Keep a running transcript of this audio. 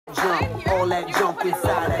Jump, all that jump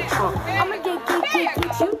inside that trunk. I'ma get you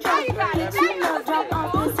drunk, get you love drunk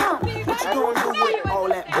off this hump. What you gonna do with all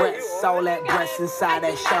that breasts inside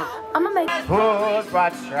that shirt? I'ma make Who's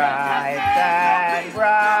bright stripes and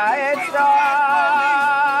bright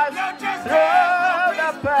stars through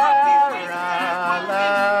the perilous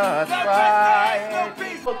fight.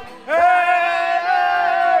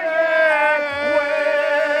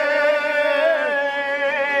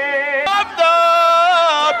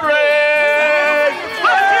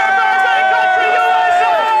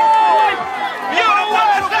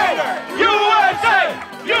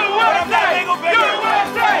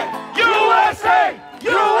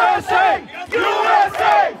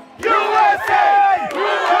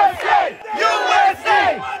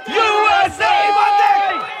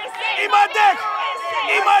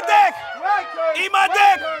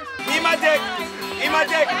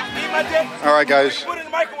 All right, guys. Put it in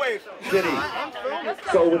the microwave. City.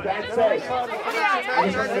 So with that said,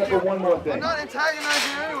 I'm just going to remember one more thing. I'm not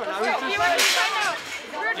antagonizing anyone. I was just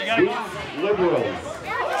These liberals,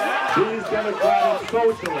 these democratic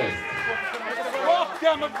socialists,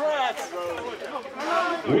 Democrats.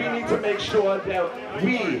 we need to make sure that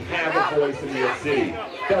we have a voice in New York City,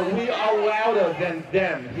 that we are louder than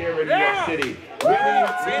them here in New York City. We need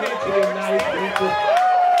to unite. We need to...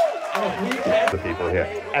 And if we can, the people here,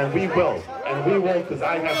 and we will, because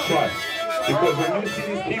I have trust. Because when you see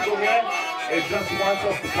these people here, it just wants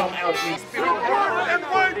us to come out and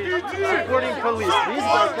Supporting police. These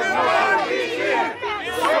guys have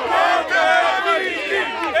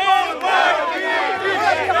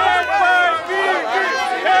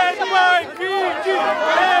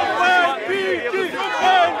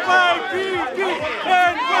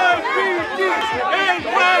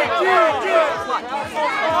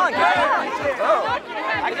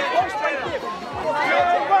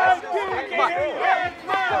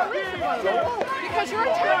Because you're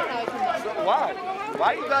antagonizing. Why? Why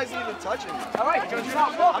are you guys even touching me? All right,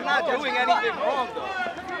 I'm not doing anything wrong, though.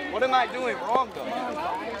 What am I doing wrong, though?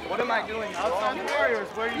 What am I doing wrong?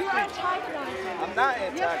 I'm not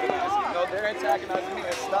antagonizing. No, they're antagonizing me.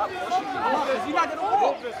 And stop pushing me.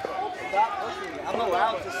 Stop pushing me. I'm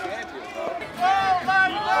allowed to stand here, bro.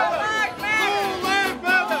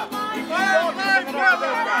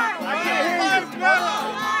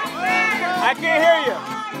 I can't hear you.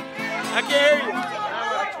 I can't hear you.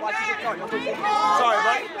 Sorry,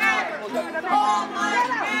 buddy.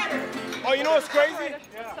 Oh, you know what's crazy?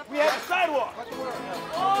 We have a sidewalk.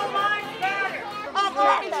 I'm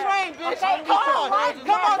army trained, bitch. Come on.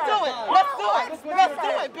 Come on, do it. Let's do it. Let's do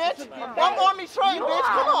it, bitch. I'm army trained, bitch.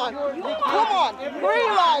 Come on. Come on.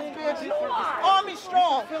 Realize, bitch. Army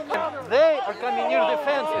strong. They are coming near the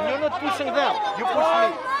fence and you're not pushing them. You push me.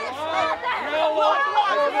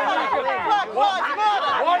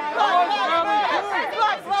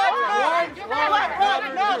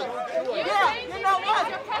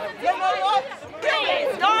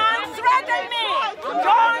 Please, don't threaten me.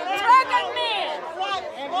 Don't threaten me.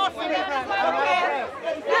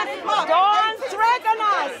 Don't threaten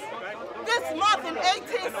us. This month in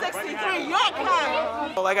 1863, your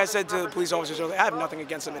kind. Like I said to the police officers earlier, I have nothing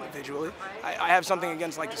against them individually. I have something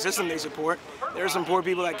against like the system they support. There are some poor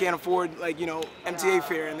people that can't afford like, you know, MTA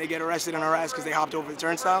fare and they get arrested and harassed because they hopped over the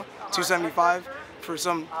turnstile, $275 for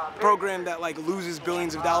some program that like loses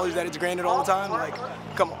billions of dollars that it's granted all the time. Like,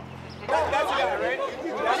 come on. You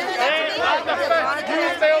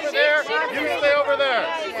stay over there. You stay over there.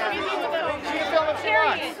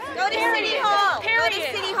 Go to City Hall. Go to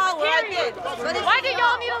City Hall where I did. Why do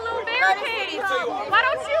y'all need a little barricade? Why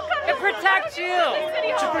don't you come to protect you?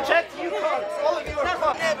 To protect you. All of you are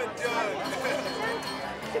never done.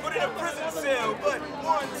 Put in a prison cell, but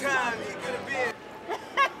one time he could have been.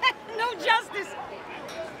 No justice.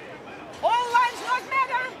 All lives don't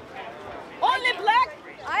matter. Only black.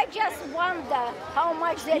 I just wonder how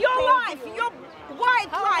much they Your pay life, you. your white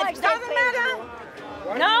How life much they doesn't pay matter.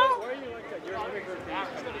 No?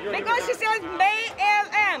 Because she says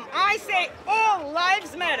MALM. I say all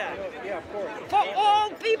lives matter. For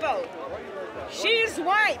all people. She's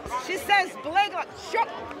white. She says black life.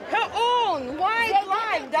 Her own white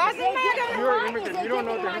life doesn't matter. You're an immigrant. You don't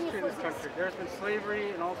know the history of this country. There's been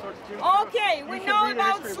slavery and all sorts of things. Okay, we know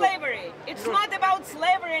about slavery. It's not about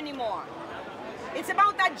slavery anymore. It's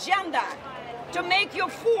about agenda to make you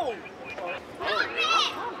fool.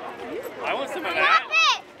 I want some of that.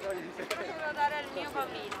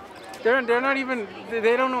 They're not even,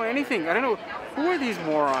 they don't know anything. I don't know, who are these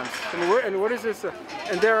morons? And what is this?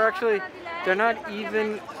 And they're not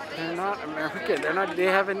American. They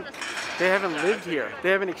haven't lived here. They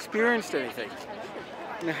haven't experienced anything.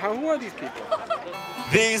 I mean, who are these people?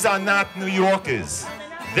 These are not New Yorkers.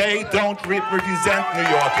 They don't represent New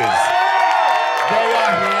Yorkers. They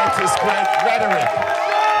are here to spread rhetoric.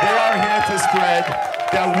 They are here to spread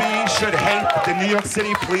that we should hate the New York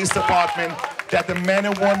City Police Department, that the men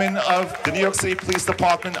and women of the New York City Police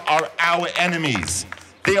Department are our enemies.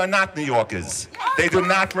 They are not New Yorkers. They do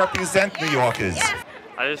not represent New Yorkers.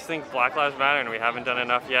 I just think Black Lives Matter, and we haven't done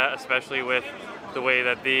enough yet, especially with the way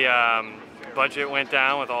that the budget went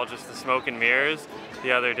down with all just the smoke and mirrors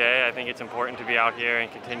the other day. I think it's important to be out here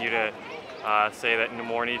and continue to say that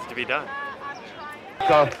more needs to be done.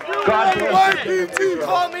 So, God bless you. YPG,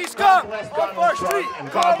 call me scum on 4th Street.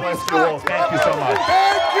 And God bless you all. Thank you so much.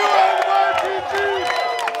 Thank you, YPG.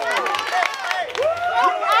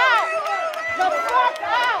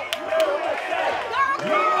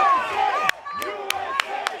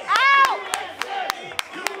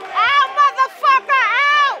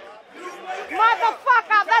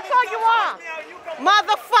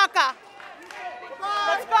 Motherfucker!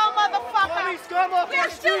 Let's go, motherfucker! We're still looking for your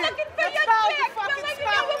check. We'll let you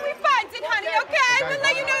know when we find it, honey, okay? We'll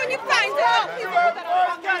let you know when you find it.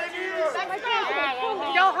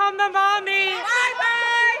 Go home to mommy.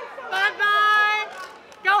 Bye-bye. Bye-bye.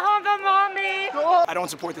 Go home to mommy. I don't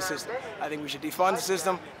support the system. I think we should defund the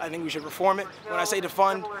system. I think we should reform it. When I say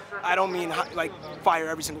defund, I don't mean like fire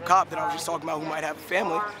every single cop that I was just talking about who might have a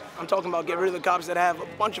family. I'm talking about get rid of the cops that have a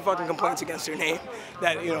bunch of fucking complaints against their name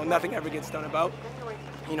that, you know, nothing ever gets done about.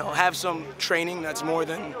 You know, have some training that's more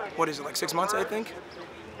than, what is it, like 6 months, I think?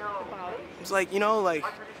 It's like, you know, like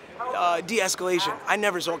de-escalation. I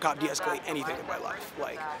never saw a cop de-escalate anything in my life,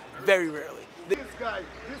 like very rarely. This guy,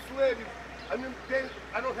 this lady, I mean,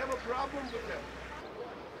 I don't have a problem with them.